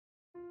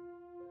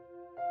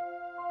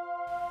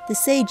The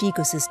sage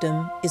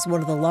ecosystem is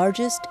one of the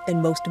largest and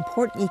most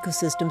important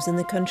ecosystems in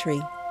the country.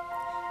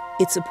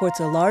 It supports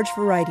a large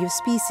variety of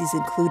species,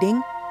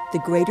 including the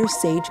greater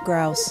sage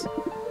grouse.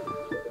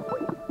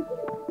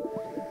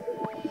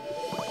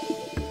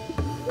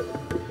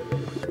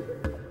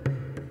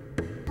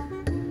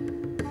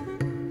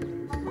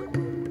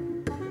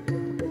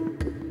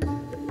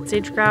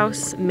 Sage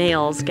grouse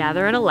males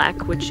gather at a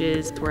lek, which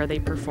is where they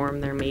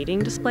perform their mating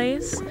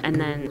displays,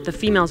 and then the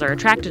females are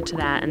attracted to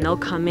that and they'll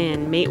come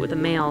in, mate with the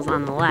males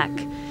on the lek,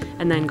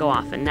 and then go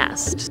off and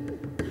nest.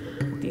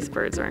 These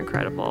birds are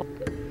incredible.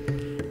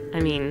 I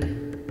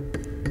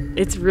mean,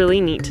 it's really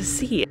neat to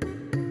see.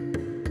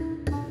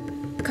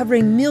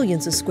 Covering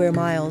millions of square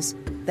miles,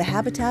 the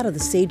habitat of the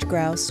sage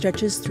grouse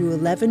stretches through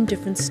 11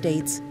 different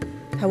states.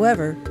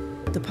 However,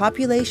 the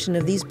population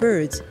of these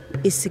birds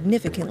is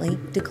significantly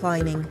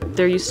declining.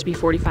 There used to be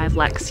 45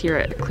 leks here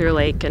at Clear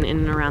Lake and in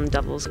and around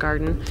Devil's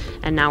Garden,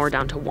 and now we're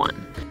down to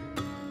 1.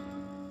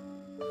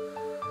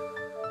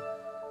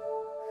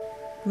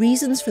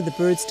 Reasons for the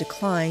birds'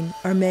 decline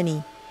are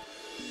many.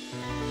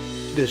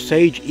 The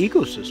sage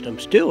ecosystem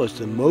still is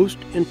the most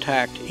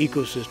intact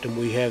ecosystem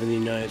we have in the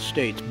United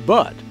States,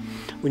 but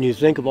when you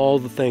think of all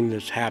the things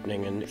that's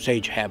happening in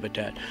sage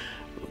habitat,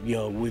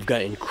 we've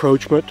got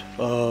encroachment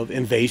of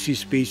invasive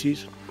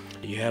species.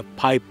 You have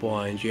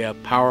pipelines, you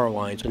have power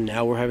lines, and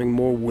now we're having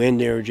more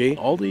wind energy.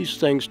 All these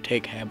things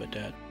take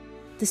habitat.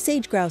 The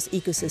sage grouse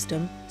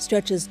ecosystem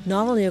stretches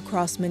not only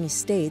across many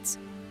states,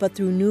 but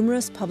through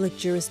numerous public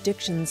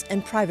jurisdictions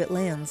and private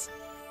lands.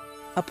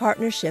 A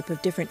partnership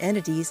of different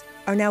entities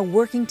are now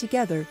working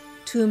together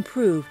to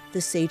improve the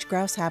sage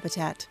grouse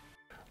habitat.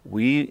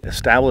 We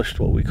established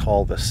what we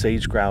call the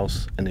Sage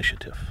Grouse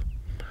Initiative,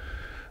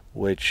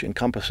 which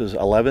encompasses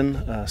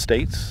 11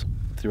 states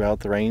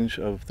throughout the range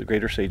of the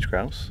greater sage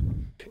grouse.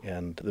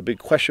 And the big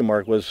question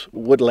mark was,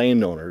 would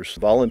landowners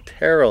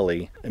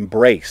voluntarily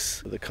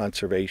embrace the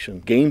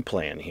conservation game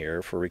plan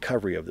here for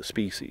recovery of the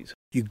species?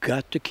 You've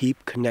got to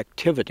keep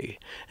connectivity,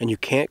 and you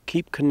can't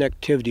keep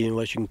connectivity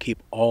unless you can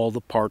keep all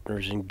the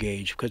partners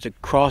engaged, because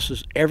it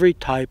crosses every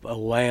type of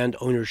land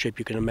ownership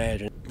you can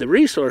imagine. The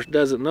resource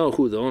doesn't know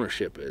who the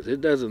ownership is.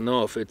 It doesn't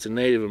know if it's a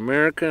Native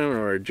American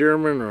or a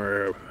German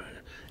or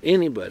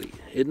anybody.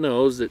 It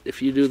knows that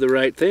if you do the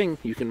right thing,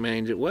 you can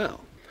manage it well.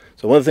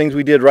 So one of the things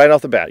we did right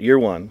off the bat, year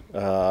one,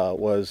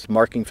 was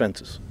marking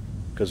fences,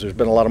 because there's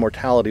been a lot of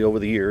mortality over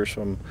the years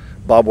from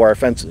barbed wire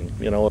fencing.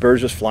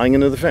 Birds just flying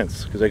into the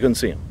fence because they couldn't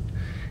see them.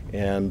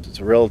 And it's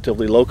a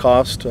relatively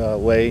low-cost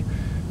way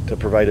to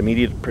provide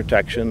immediate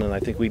protection, and I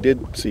think we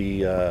did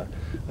see a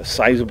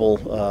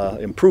sizable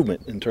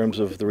improvement in terms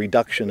of the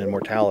reduction in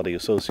mortality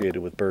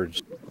associated with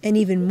birds. An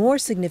even more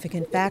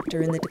significant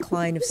factor in the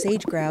decline of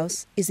sage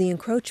grouse is the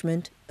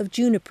encroachment of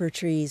juniper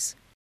trees.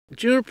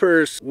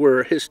 Junipers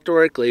were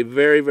historically a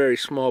very, very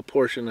small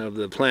portion of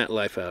the plant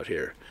life out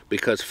here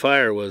because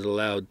fire was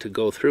allowed to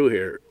go through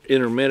here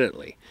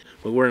intermittently.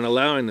 We weren't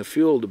allowing the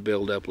fuel to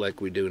build up like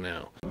we do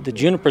now. The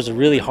juniper is a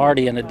really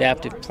hardy and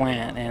adaptive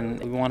plant, and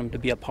we want them to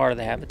be a part of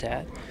the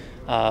habitat.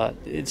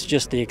 It's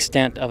just the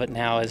extent of it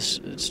now is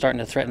starting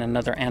to threaten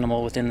another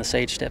animal within the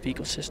sage steppe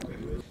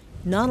ecosystem.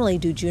 Not only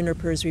do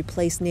junipers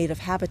replace native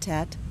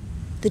habitat,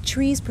 the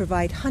trees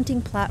provide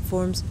hunting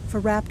platforms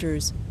for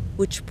raptors,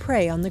 which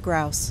prey on the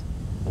grouse.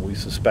 We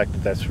suspect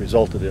that that's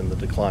resulted in the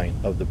decline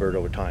of the bird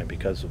over time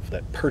because of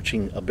that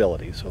perching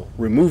ability. So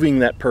removing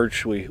that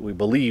perch, we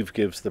believe,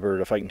 gives the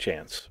bird a fighting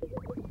chance.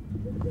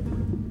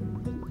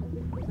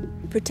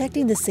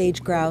 Protecting the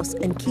sage grouse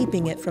and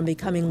keeping it from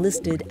becoming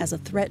listed as a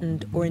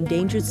threatened or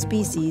endangered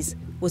species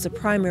was a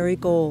primary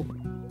goal.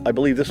 I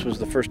believe this was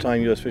the first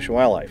time U.S. Fish and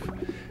Wildlife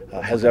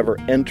has ever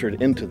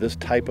entered into this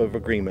type of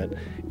agreement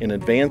in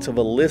advance of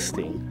a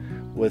listing,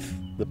 with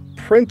the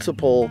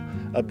principal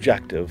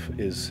objective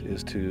is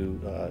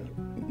to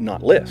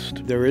not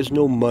list. There is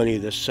no money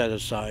that's set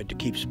aside to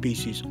keep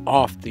species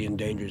off the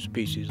endangered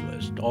species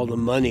list. All the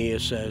money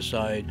is set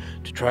aside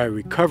to try to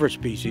recover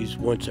species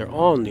once they're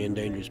on the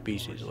endangered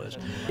species list.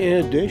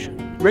 In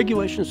addition,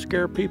 regulations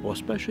scare people,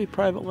 especially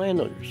private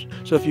landowners.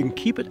 So if you can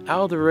keep it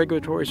out of the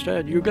regulatory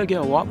status, you're going to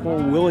get a lot more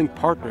willing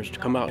partners to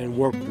come out and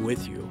work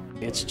with you.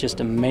 It's just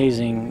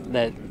amazing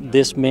that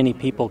this many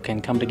people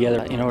can come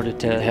together in order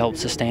to help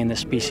sustain this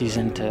species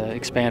and to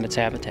expand its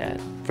habitat.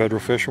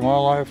 Federal Fish and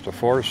Wildlife, the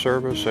Forest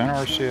Service,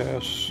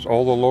 NRCS,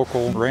 all the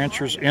local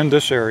ranchers in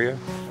this area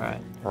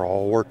are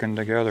all working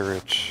together.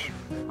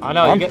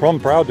 I'm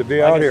proud to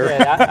be out here.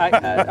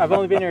 I've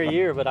only been here a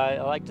year, but I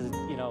like to,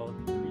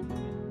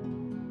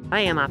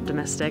 I am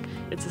optimistic.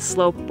 It's a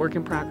slow work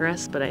in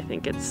progress, but I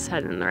think it's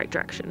headed in the right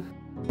direction.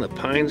 The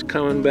pine's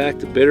coming back,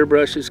 the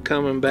bitterbrush is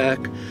coming back.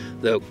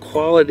 The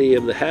quality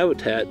of the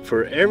habitat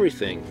for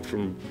everything,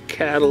 from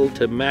cattle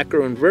to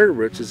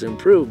macroinvertebrates, is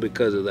improved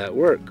because of that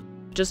work.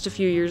 Just a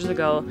few years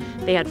ago,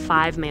 they had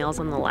 5 males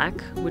on the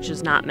lek, which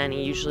is not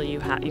many. Usually you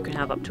can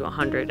have up to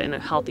 100 in a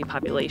healthy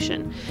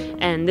population.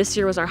 And this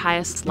year was our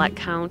highest lek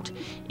count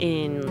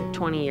in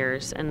 20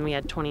 years, and we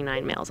had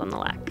 29 males on the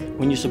lek.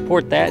 When you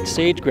support that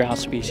sage grouse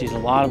species, a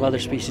lot of other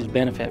species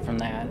benefit from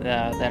that,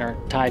 that are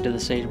tied to the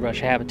sagebrush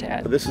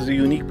habitat. This is a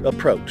unique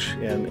approach,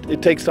 and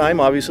it takes time,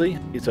 obviously.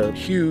 It's a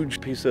huge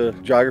piece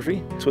of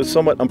geography, so it's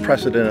somewhat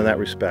unprecedented in that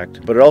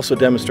respect. But it also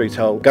demonstrates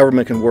how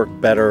government can work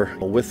better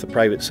with the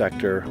private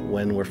sector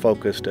when we're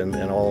focused and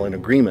all in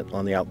agreement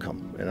on the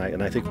outcome,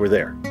 and I think we're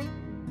there.